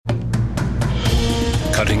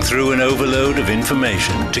cutting through an overload of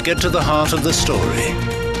information to get to the heart of the story.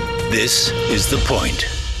 This is The Point.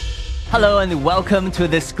 Hello and welcome to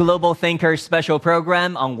this Global Thinker special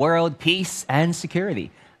program on world peace and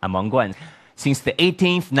security. I'm Wang Guan. Since the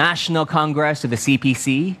 18th National Congress of the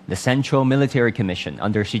CPC, the Central Military Commission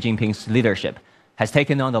under Xi Jinping's leadership has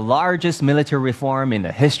taken on the largest military reform in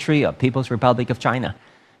the history of People's Republic of China.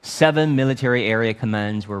 7 military area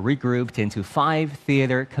commands were regrouped into 5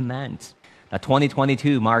 theater commands. Now,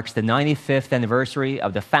 2022 marks the 95th anniversary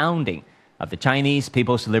of the founding of the Chinese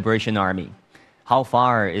People's Liberation Army. How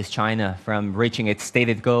far is China from reaching its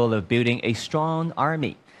stated goal of building a strong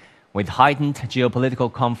army? With heightened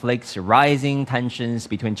geopolitical conflicts, rising tensions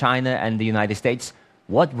between China and the United States,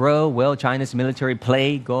 what role will China's military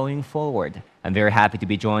play going forward? I'm very happy to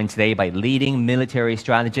be joined today by leading military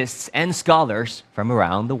strategists and scholars from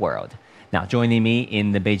around the world. Now, joining me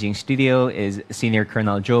in the Beijing studio is Senior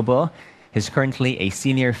Colonel Zhou Bo. He's currently a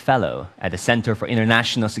senior fellow at the Center for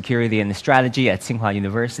International Security and Strategy at Tsinghua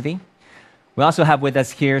University. We also have with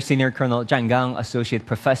us here Senior Colonel Zhang Gang, Associate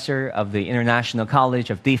Professor of the International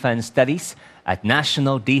College of Defense Studies at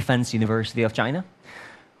National Defense University of China.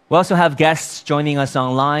 We also have guests joining us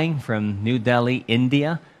online from New Delhi,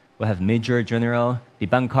 India. We have Major General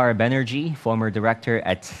Dipankar Banerjee, former director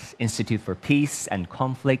at Institute for Peace and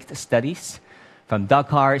Conflict Studies. From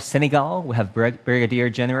Dakar, Senegal, we have Brigadier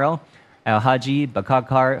General El-Haji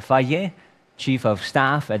Bakakar Faye, Chief of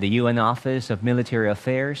Staff at the UN Office of Military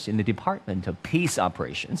Affairs in the Department of Peace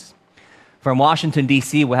Operations. From Washington,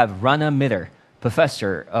 D.C., we have Rana Mitter,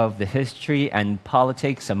 Professor of the History and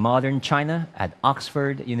Politics of Modern China at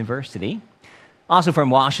Oxford University. Also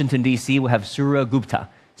from Washington, D.C., we have Surya Gupta,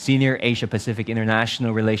 Senior Asia-Pacific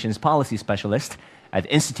International Relations Policy Specialist at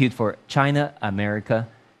Institute for China-America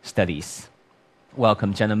Studies.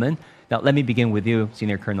 Welcome, gentlemen. Now, let me begin with you,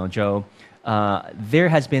 Senior Colonel Zhou. There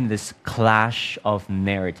has been this clash of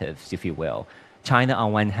narratives, if you will. China,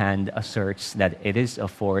 on one hand, asserts that it is a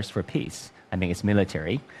force for peace. I mean, it's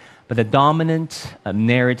military. But the dominant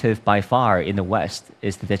narrative by far in the West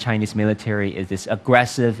is that the Chinese military is this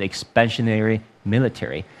aggressive, expansionary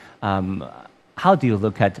military. How do you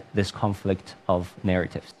look at this conflict of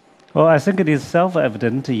narratives? Well, I think it is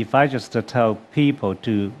self-evident if I just tell people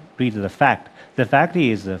to read the fact. The fact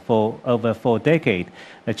is, for over 4 decades,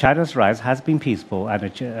 China's rise has been peaceful,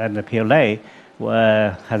 and the PLA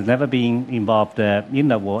has never been involved in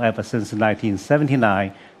the war ever since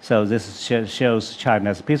 1979. So this shows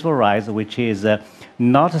China's peaceful rise, which is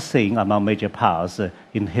not seen among major powers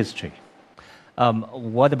in history.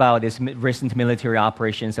 What about its recent military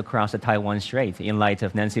operations across the Taiwan Strait in light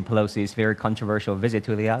of Nancy Pelosi's very controversial visit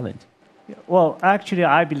to the island? Well, actually,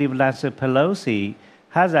 I believe Nancy Pelosi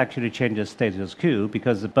has actually changed the status quo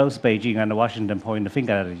because both Beijing and Washington point the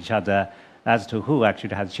finger at each other as to who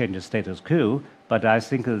actually has changed the status quo. But I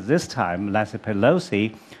think this time, Nancy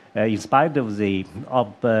Pelosi, in spite of the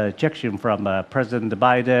objection from President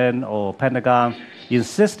Biden or Pentagon,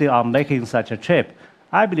 insisted on making such a trip.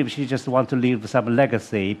 I believe she just wants to leave some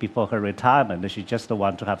legacy before her retirement. She just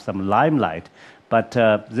wants to have some limelight. But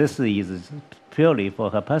this is purely for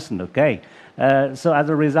her personal gain. So as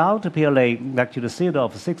a result, PLA actually sealed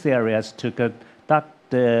off 6 areas to conduct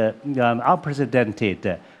the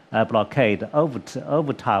unprecedented blockade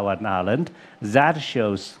over Taiwan Island. That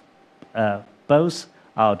shows both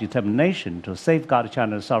our determination to safeguard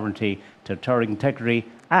China's sovereignty, territorial integrity,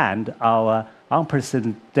 and our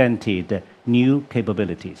unprecedented new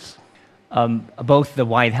capabilities. Both the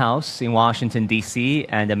White House in Washington, D.C.,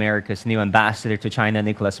 and America's new ambassador to China,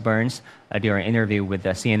 Nicholas Burns, during an interview with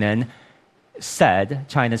CNN, said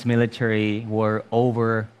China's military were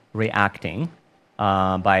overreacting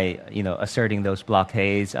by asserting those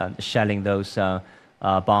blockades, shelling those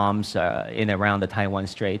bombs in around the Taiwan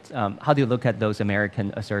Strait. How do you look at those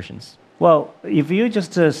American assertions? Well, if you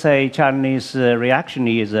just say Chinese reaction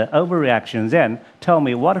is overreaction, then tell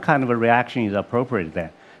me what kind of a reaction is appropriate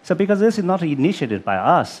then. So because this is not initiated by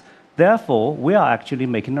us, therefore we are actually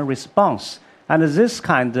making a response. And this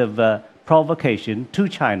kind of provocation to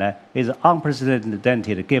China is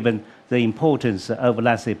unprecedented given the importance of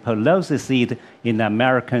Nancy Pelosi's seat in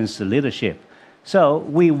Americans' leadership. So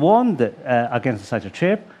we warned against such a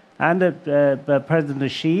trip. And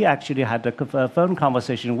President Xi actually had a phone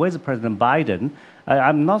conversation with President Biden.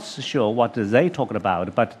 I'm not sure what they talked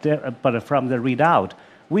about, but from the readout,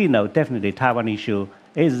 we know definitely Taiwan issue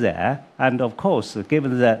is there. And of course,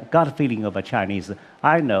 given the gut feeling of a Chinese,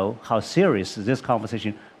 I know how serious this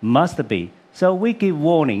conversation must be. So we give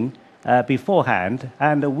warning beforehand,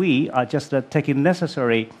 and we are just taking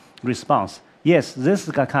necessary response. yes, this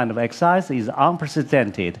kind of exercise is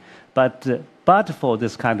unprecedented, but for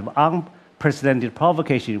this kind of unprecedented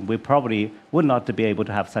provocation, we probably would not be able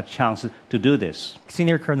to have such chance to do this.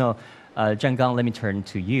 Senior Colonel Zhang Gang, let me turn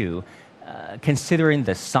to you. Considering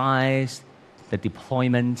the size, the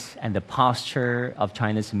deployment, and the posture of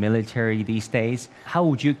China's military these days, how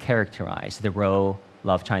would you characterize the role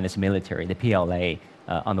of China's military, the PLA,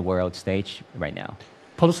 on the world stage right now?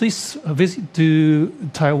 Pelosi's visit to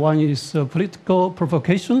Taiwan is a political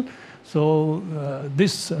provocation. So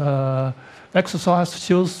this exercise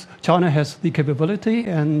shows China has the capability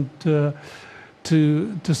and to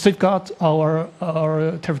safeguard our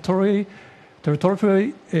territorial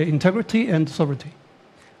integrity and sovereignty.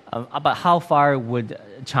 But how far would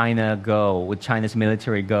China go? Would China's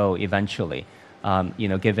military go eventually?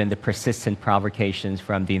 Given the persistent provocations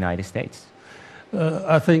from the United States.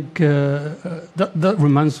 I think that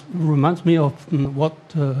reminds me of what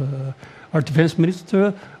our defense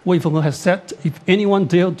minister Wei Fenghe has said. If anyone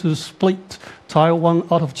dared to split Taiwan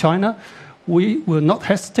out of China, we will not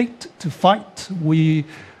hesitate to fight. We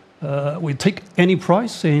take any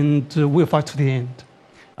price and we'll fight to the end.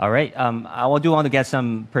 All right. I do want to get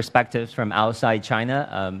some perspectives from outside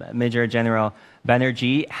China. Major General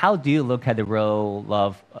Banerjee, how do you look at the role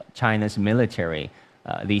of China's military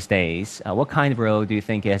these days? What kind of role do you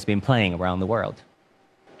think it has been playing around the world?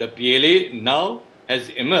 The PLA now has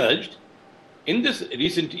emerged in this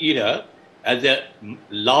recent era as the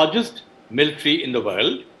largest military in the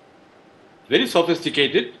world, very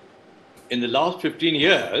sophisticated. In the last 15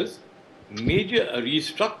 years, major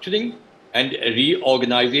restructuring and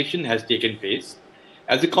reorganization has taken place,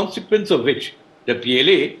 as a consequence of which the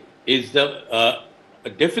PLA is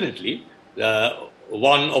definitely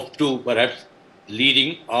one of two, perhaps,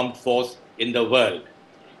 leading armed force in the world.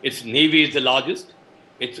 Its navy is the largest.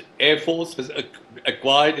 Its air force has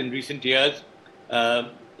acquired in recent years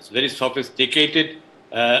very sophisticated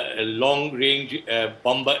long-range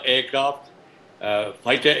bomber aircraft,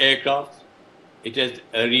 fighter aircraft. It has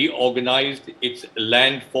reorganized its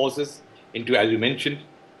land forces into, as you mentioned,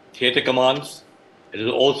 theater commands. It has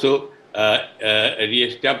also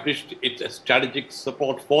re-established its strategic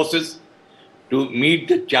support forces to meet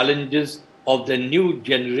the challenges of the new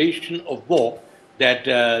generation of war that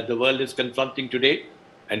the world is confronting today,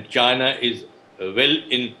 and China is well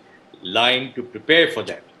in line to prepare for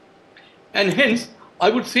that. And hence, I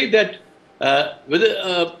would say that whether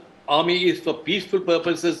an army is for peaceful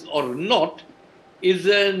purposes or not is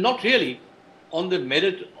not really on the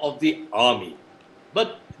merit of the army,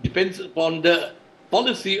 but depends upon the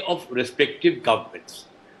policy of respective governments.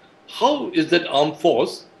 How is that armed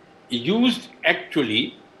force used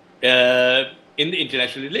actually in the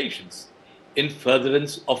international relations, in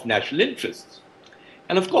furtherance of national interests?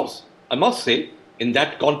 And of course, I must say, in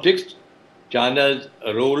that context, China's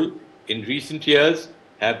role in recent years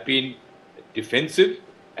have been defensive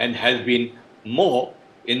and has been more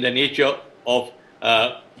in the nature of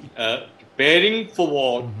preparing for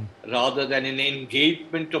war rather than an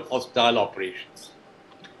engagement of hostile operations.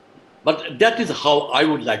 But that is how I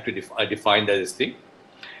would like to define this thing.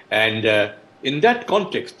 And in that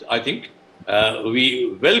context, I think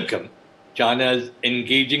we welcome China's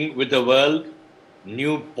engaging with the world,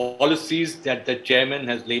 new policies that the chairman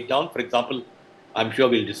has laid down. For example, I'm sure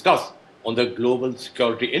we'll discuss on the global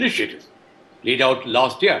security initiatives laid out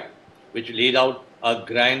last year, which laid out a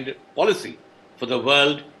grand policy for the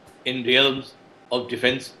world in realms of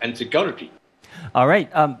defense and security. All right.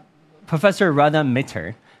 Professor Rana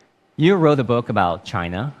Mitter, you wrote a book about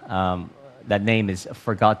China. That name is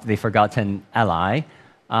The Forgotten Ally.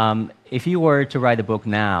 If you were to write a book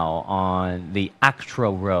now on the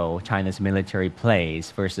actual role China's military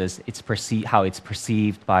plays versus how it's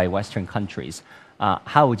perceived by Western countries,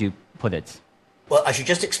 how would you put it? Well, I should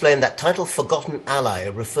just explain that title, Forgotten Ally,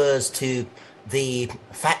 refers to the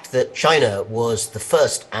fact that China was the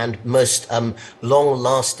first and most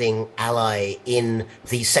long-lasting ally in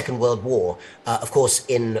the Second World War, of course,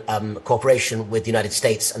 in cooperation with the United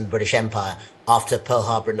States and the British Empire after Pearl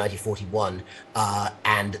Harbor in 1941,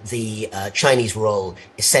 and the Chinese role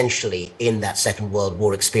essentially in that Second World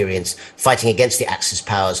War experience, fighting against the Axis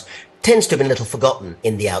powers, tends to have been a little forgotten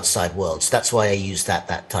in the outside world. So that's why I use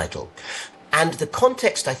that title. And the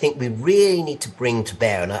context I think we really need to bring to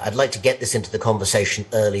bear, and I'd like to get this into the conversation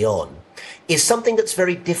early on, is something that's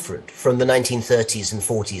very different from the 1930s and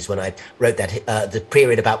 40s when I wrote that, the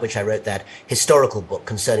period about which I wrote that historical book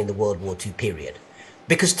concerning the World War II period.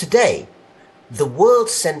 Because today, the world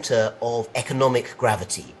center of economic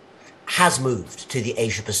gravity has moved to the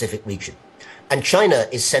Asia-Pacific region. And China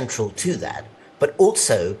is central to that. But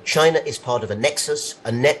also, China is part of a nexus,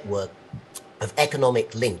 a network of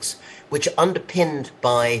economic links, which are underpinned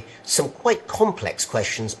by some quite complex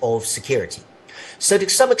questions of security. So to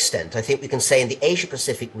some extent, I think we can say in the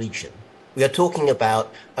Asia-Pacific region, we are talking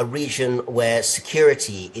about a region where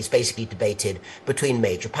security is basically debated between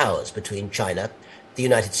major powers, between China, the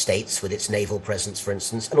United States with its naval presence, for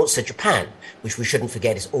instance, and also Japan, which we shouldn't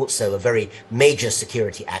forget is also a very major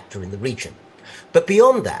security actor in the region. But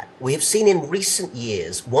beyond that, we have seen in recent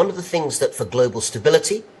years one of the things that for global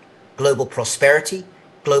stability, global prosperity,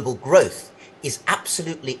 global growth is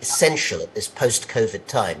absolutely essential at this post-COVID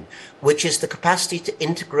time, which is the capacity to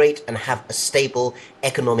integrate and have a stable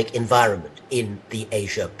economic environment in the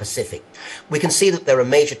Asia-Pacific. We can see that there are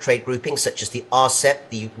major trade groupings such as the RCEP,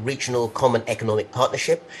 the Regional Common Economic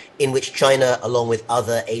Partnership, in which China, along with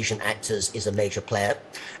other Asian actors, is a major player.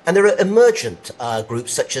 And there are emergent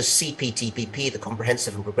groups such as CPTPP, the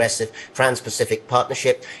Comprehensive and Progressive Trans-Pacific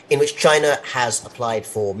Partnership, in which China has applied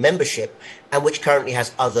for membership and which currently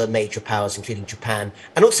has other major powers, including Japan,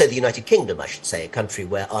 and also the United Kingdom, I should say, a country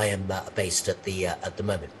where I am based at the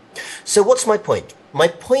moment. So what's my point? My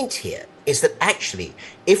point here is that actually,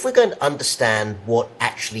 if we're going to understand what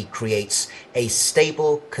actually creates a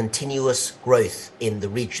stable, continuous growth in the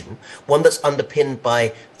region, one that's underpinned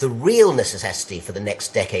by the real necessity for the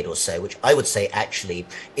next decade or so, which I would say actually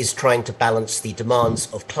is trying to balance the demands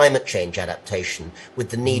of climate change adaptation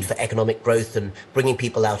with the need for economic growth and bringing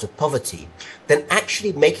people out of poverty, then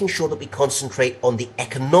actually making sure that we concentrate on the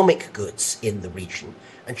economic goods in the region.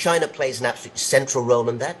 And China plays an absolutely central role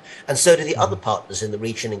in that, and so do the other partners in the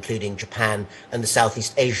region, including Japan and the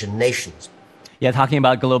Southeast Asian nations. Yeah, talking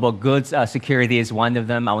about global goods, security is one of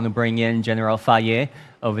them. I want to bring in General Faye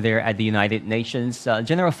over there at the United Nations.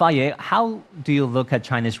 General Faye, how do you look at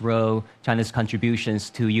China's role, China's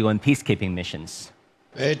contributions to UN peacekeeping missions?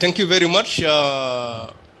 Thank you very much.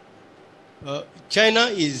 China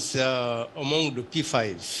is among the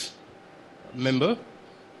P5 member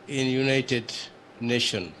in United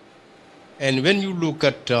Nations. And when you look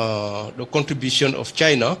at the contribution of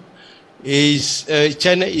China,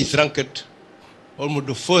 China is ranked almost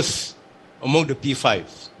the first among the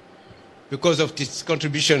P5 because of its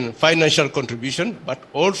contribution, financial contribution, but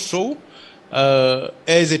also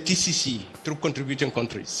as a TCC through contributing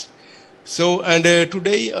countries. So, and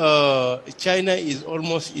today China is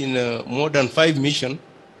almost in more than 5 missions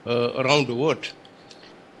around the world.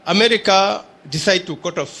 America decided to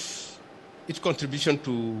cut off its contribution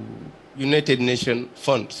to United Nations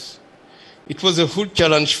funds. It was a huge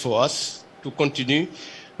challenge for us to continue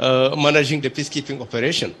managing the peacekeeping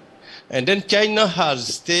operation. And then China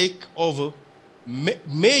has taken over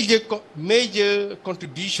major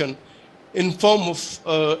contribution in form of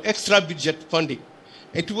extra budget funding.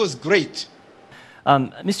 It was great.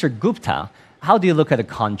 Mr. Gupta, how do you look at the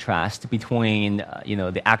contrast between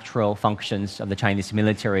the actual functions of the Chinese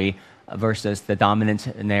military versus the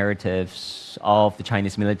dominant narratives of the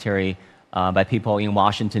Chinese military by people in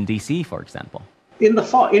Washington, D.C., for example? In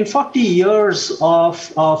 40 years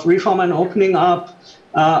of reform and opening up,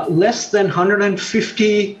 less than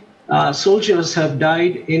 150 soldiers have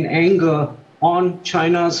died in anger on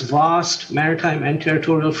China's vast maritime and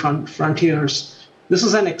territorial frontiers. This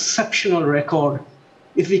is an exceptional record.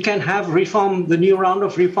 If we can have reform, the new round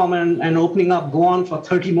of reform and opening up go on for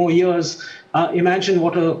 30 more years, imagine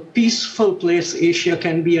what a peaceful place Asia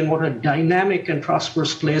can be and what a dynamic and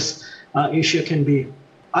prosperous place Asia can be.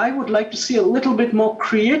 I would like to see a little bit more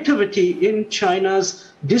creativity in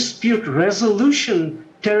China's dispute resolution,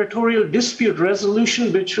 territorial dispute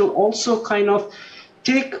resolution, which will also kind of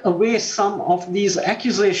take away some of these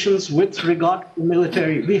accusations with regard to the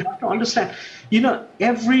military. We have to understand,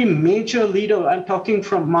 every major leader, I'm talking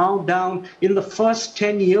from Mao down, in the first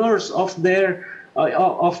 10 years of their power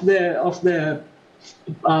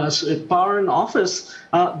in office,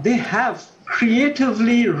 they have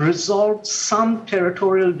creatively resolved some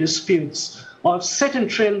territorial disputes or set in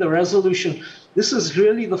train the resolution. This is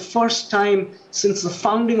really the first time since the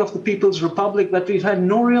founding of the People's Republic that we've had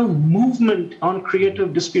no real movement on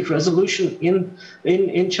creative dispute resolution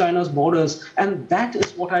in China's borders. And that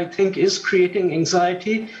is what I think is creating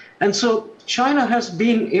anxiety. And so China has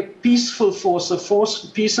been a peaceful force, a force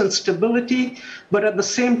for peace and stability, but at the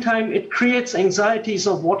same time, it creates anxieties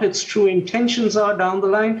of what its true intentions are down the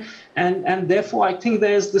line. And therefore, I think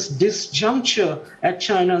there's this disjuncture at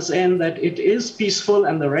China's end that it is peaceful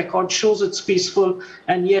and the record shows it's peaceful,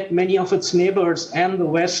 and yet many of its neighbors and the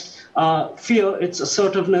West fear its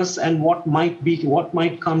assertiveness and what might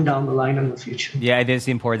come down the line in the future. Yeah, it is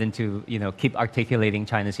important to keep articulating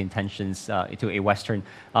China's intentions to a Western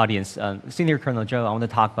audience. Senior Colonel Zhou, I want to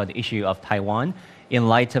talk about the issue of Taiwan in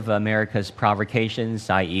light of America's provocations,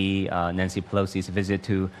 i.e., Nancy Pelosi's visit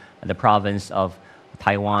to the province of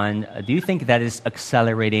Taiwan, do you think that is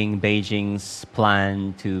accelerating Beijing's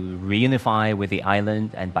plan to reunify with the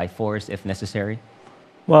island and by force if necessary?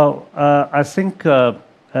 Well, I think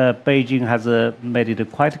Beijing has made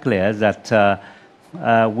it quite clear that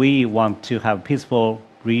we want to have peaceful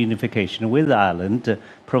reunification with the island,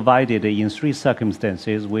 provided in three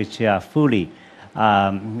circumstances which are fully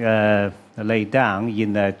laid down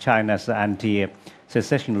in China's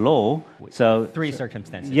anti-secession law. So, three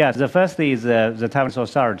circumstances. Yes, the first is the Taiwanese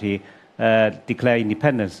authority declare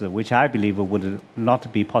independence, which I believe would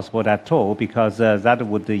not be possible at all because that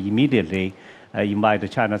would immediately invite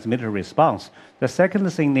China's military response. The second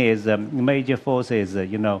thing is major forces,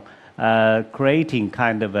 creating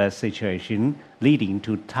kind of a situation leading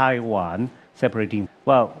to Taiwan separating.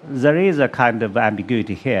 Well, there is a kind of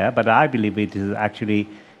ambiguity here, but I believe it is actually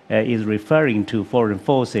is referring to foreign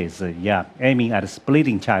forces, aiming at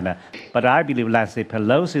splitting China. But I believe Nancy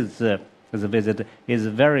Pelosi's visit is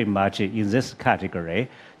very much in this category.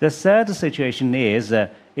 The third situation is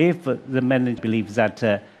if the mainland believes that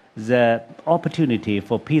the opportunity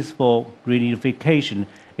for peaceful reunification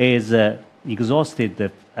is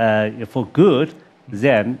exhausted for good,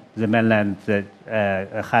 then the mainland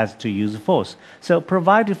has to use force. So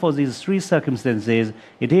provided for these three circumstances,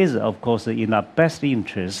 it is, of course, in our best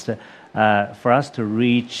interest for us to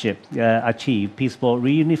achieve peaceful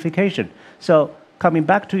reunification. So coming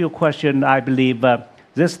back to your question, I believe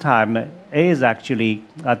this time is actually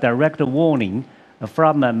a direct warning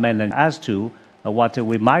from mainland as to what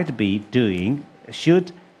we might be doing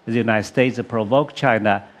should the United States provoke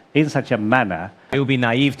China in such a manner. It would be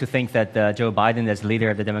naive to think that Joe Biden, as leader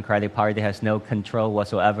of the Democratic Party, has no control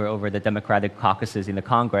whatsoever over the Democratic caucuses in the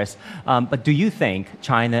Congress. But do you think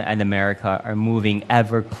China and America are moving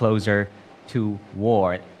ever closer to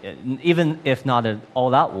war, even if not an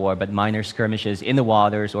all-out war, but minor skirmishes in the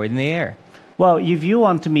waters or in the air? Well, if you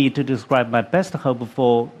want me to describe my best hope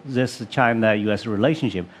for this China-U.S.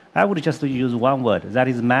 relationship, I would just use one word, that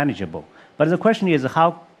is manageable. But the question is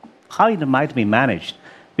how it might be managed.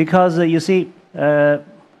 Because you see,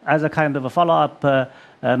 as a kind of a follow-up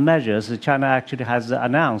measures, China actually has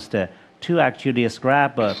announced to actually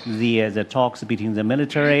scrap the talks between the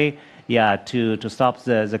military, to stop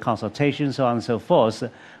the consultation, so on and so forth.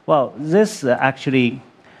 Well, this actually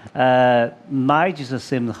might just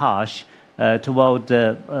seem harsh toward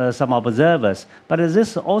some observers, but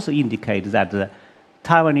this also indicates that the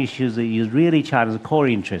Taiwan issues is really China's core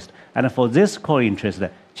interest, and for this core interest,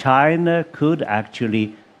 China could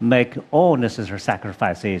actually make all necessary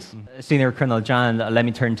sacrifices. Senior Colonel John, let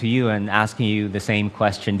me turn to you and asking you the same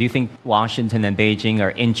question. Do you think Washington and Beijing are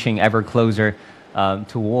inching ever closer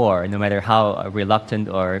to war, no matter how reluctant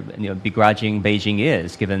or begrudging Beijing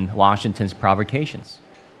is, given Washington's provocations?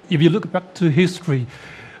 If you look back to history,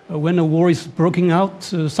 when a war is breaking out,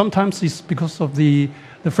 sometimes it's because of the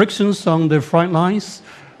frictions on the front lines.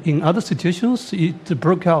 In other situations, it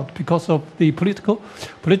broke out because of the political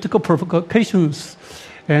provocations.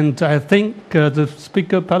 And I think the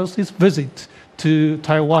Speaker Pelosi's visit to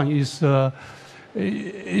Taiwan is a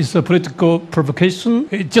political provocation.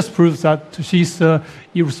 It just proves that she's an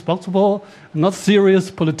irresponsible, not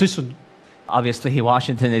serious politician. Obviously,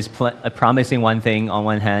 Washington is promising one thing on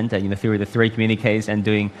one hand, through the three communiques, and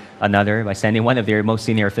doing another by sending one of their most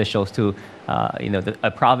senior officials to,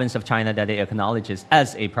 a province of China that it acknowledges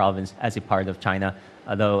as a province, as a part of China,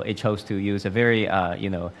 although it chose to use a very,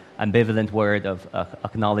 ambivalent word of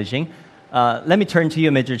acknowledging. Let me turn to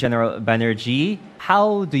you, Major General Banerjee.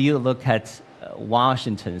 How do you look at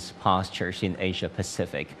Washington's postures in Asia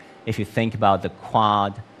Pacific? If you think about the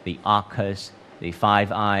Quad, the AUKUS, the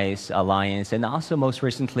Five Eyes alliance, and also most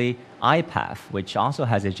recently IPAF, which also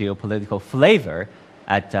has a geopolitical flavor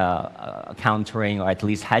at countering or at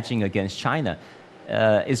least hedging against China.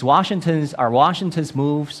 Are Washington's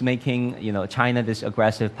moves making China this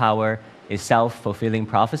aggressive power a self-fulfilling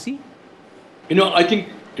prophecy? I think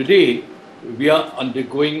today we are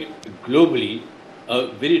undergoing globally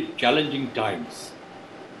very challenging times.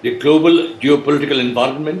 The global geopolitical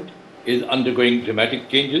environment is undergoing dramatic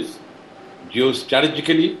changes.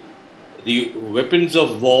 Geostrategically, the weapons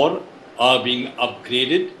of war are being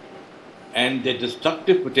upgraded and their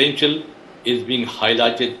destructive potential is being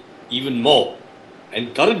highlighted even more.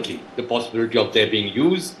 And currently, the possibility of their being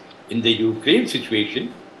used in the Ukraine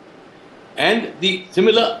situation and the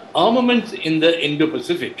similar armaments in the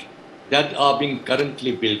Indo-Pacific that are being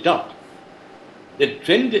currently built up. The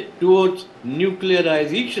trend towards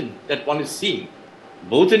nuclearization that one is seeing,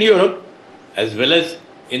 both in Europe as well as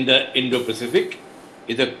in the Indo-Pacific,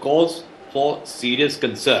 is a cause for serious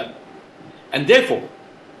concern. And therefore,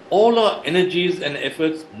 all our energies and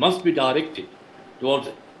efforts must be directed towards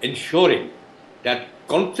ensuring that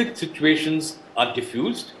conflict situations are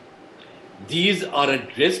diffused, these are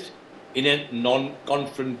addressed in a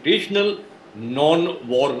non-confrontational,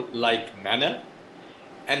 non-war-like manner,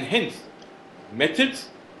 and hence methods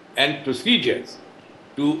and procedures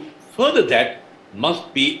to further that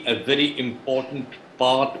must be a very important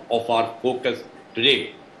part of our focus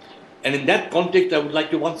today. And in that context, I would like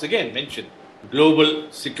to once again mention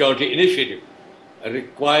global security initiative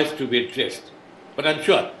requires to be addressed. But I'm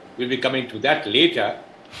sure we'll be coming to that later.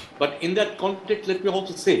 But in that context, let me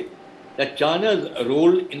also say that China's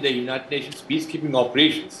role in the United Nations peacekeeping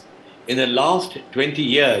operations in the last 20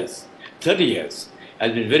 years, 30 years,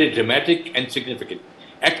 has been very dramatic and significant.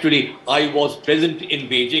 Actually, I was present in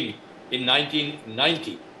Beijing in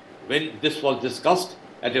 1990 when this was discussed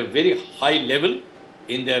at a very high level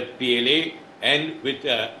in the PLA and with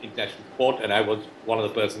international support, and I was one of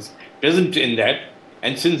the persons present in that.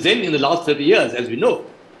 And since then, in the last 30 years, as we know,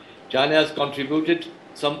 China has contributed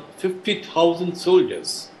some 50,000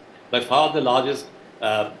 soldiers, by far the largest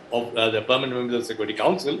of the permanent members of the Security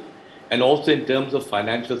Council, and also in terms of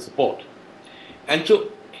financial support. And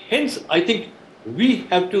so, hence, I think we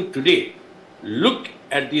have to today look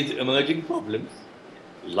at these emerging problems,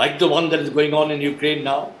 like the one that is going on in Ukraine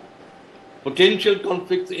now, potential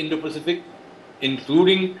conflicts in the Pacific,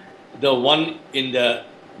 including the one in the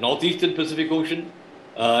northeastern Pacific Ocean,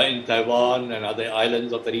 in Taiwan and other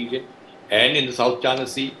islands of the region, and in the South China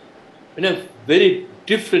Sea, in a very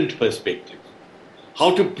different perspective.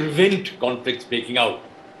 How to prevent conflicts breaking out,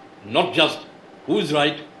 not just who's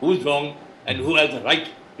right, who's wrong, and who has the right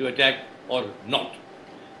to attack or not.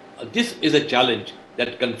 This is a challenge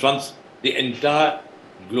that confronts the entire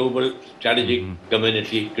global strategic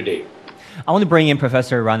community today. I want to bring in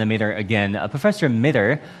Professor Rana Mitter again. Professor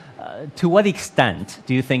Mitter, to what extent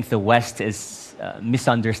do you think the West is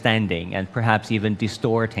misunderstanding and perhaps even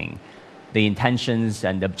distorting the intentions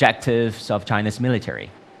and objectives of China's military?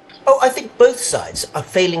 Oh, I think both sides are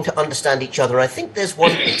failing to understand each other. I think there's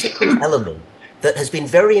one particular element that has been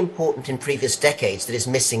very important in previous decades that is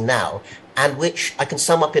missing now, and which I can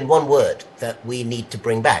sum up in one word that we need to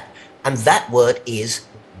bring back. And that word is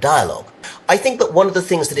dialogue. I think that one of the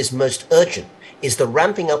things that is most urgent is the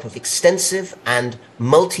ramping up of extensive and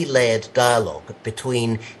multi-layered dialogue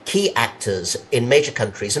between key actors in major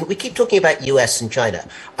countries. And we keep talking about US and China.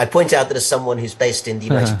 I point out that as someone who's based in the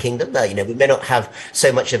United Kingdom, we may not have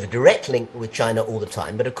so much of a direct link with China all the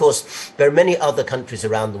time, but of course, there are many other countries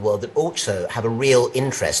around the world that also have a real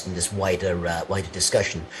interest in this wider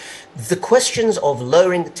discussion. The questions of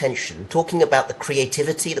lowering the tension, talking about the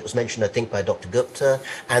creativity that was mentioned, I think, by Dr. Gupta,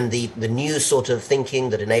 and the new sort of thinking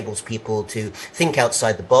that enables people to think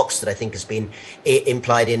outside the box that I think has been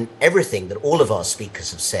implied in everything that all of our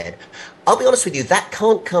speakers have said. I'll be honest with you, that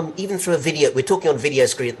can't come even through a video. We're talking on video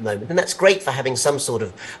screen at the moment, and that's great for having some sort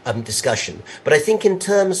of discussion. But I think in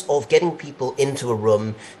terms of getting people into a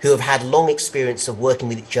room who have had long experience of working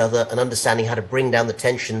with each other and understanding how to bring down the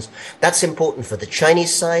tensions, that's important for the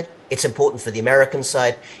Chinese side. It's important for the American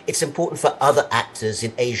side. It's important for other actors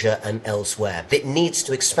in Asia and elsewhere. It needs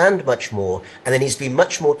to expand much more, and there needs to be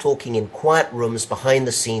much more talking in quiet rooms behind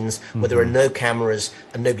the scenes where there are no cameras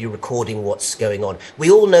and nobody recording what's going on. We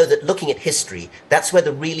all know that looking at history, that's where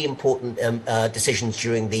the really important decisions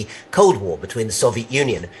during the Cold War between the Soviet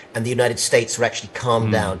Union and the United States were actually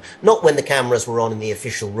calmed down. Not when the cameras were on in the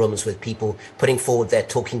official rooms with people putting forward their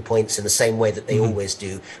talking points in the same way that they always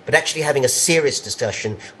do, but actually having a serious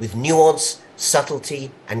discussion with nuance,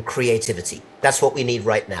 subtlety, and creativity. That's what we need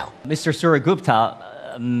right now. Mr. Suragupta,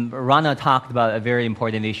 Rana talked about a very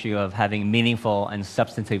important issue of having meaningful and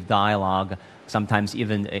substantive dialogue, sometimes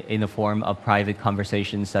even in the form of private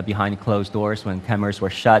conversations behind closed doors when cameras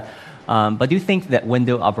were shut. But do you think that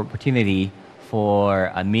window of opportunity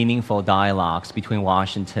for meaningful dialogues between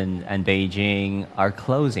Washington and Beijing are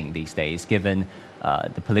closing these days, given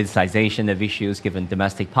the politicization of issues, given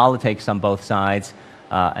domestic politics on both sides,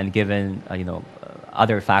 and given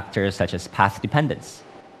other factors such as path dependence?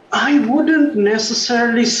 I wouldn't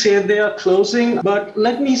necessarily say they are closing, but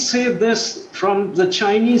let me say this from the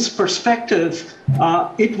Chinese perspective.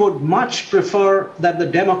 It would much prefer that the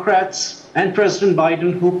Democrats and President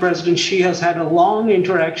Biden, who President Xi has had a long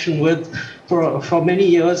interaction with for many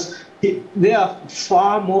years, they are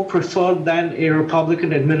far more preferred than a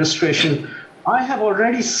Republican administration I have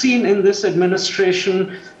already seen in this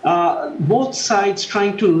administration both sides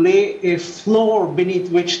trying to lay a floor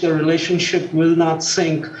beneath which the relationship will not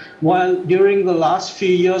sink. While during the last few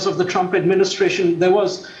years of the Trump administration, there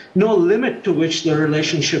was no limit to which the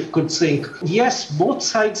relationship could sink. Yes, both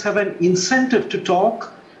sides have an incentive to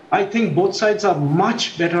talk. I think both sides are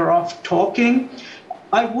much better off talking.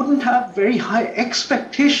 I wouldn't have very high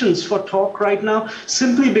expectations for talk right now,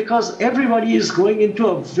 simply because everybody is going into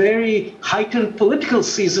a very heightened political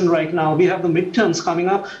season right now. We have the midterms coming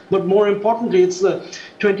up, but more importantly, it's the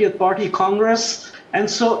 20th Party Congress. And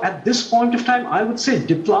so at this point of time, I would say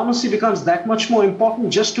diplomacy becomes that much more important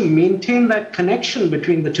just to maintain that connection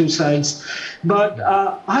between the two sides. But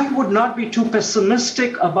I would not be too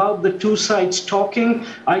pessimistic about the two sides talking.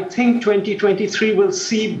 I think 2023 will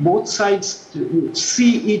see both sides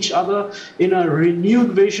see each other in a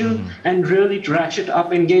renewed vision and really ratchet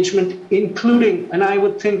up engagement, including, and I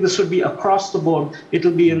would think this would be across the board.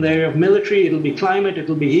 It'll be in the area of military, it'll be climate,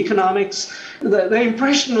 it'll be economics. The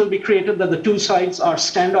impression will be created that the two sides are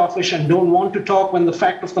standoffish and don't want to talk, when the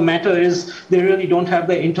fact of the matter is they really don't have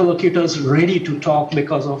their interlocutors ready to talk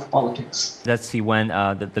because of politics. Let's see when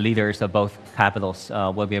the leaders of both capitals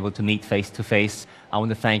will be able to meet face to face. I want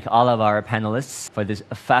to thank all of our panelists for this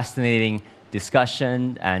fascinating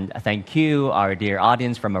discussion, and thank you, our dear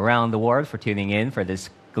audience from around the world, for tuning in for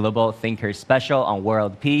this Global Thinkers special on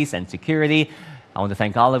world peace and security. I want to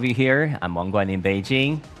thank all of you here. I'm Wang Guan in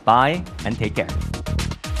Beijing. Bye and take care.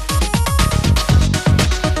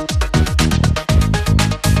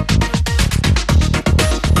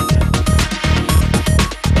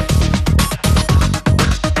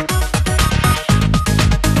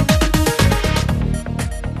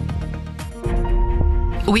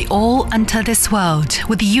 We all enter this world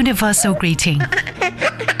with the universal greeting.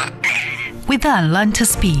 We then learn to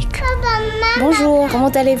speak. Bonjour,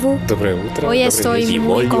 comment allez-vous? Hoy estoy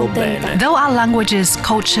muy contenta. Though our languages,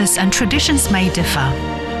 cultures, and traditions may differ,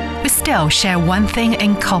 we still share one thing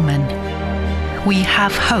in common. We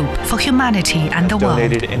have hope for humanity and the world.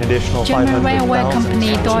 An additional German railway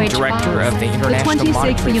company Deutsche Director of the International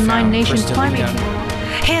 26th United Nations Climate.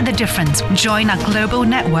 Hear the difference. Join our global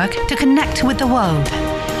network to connect with the world.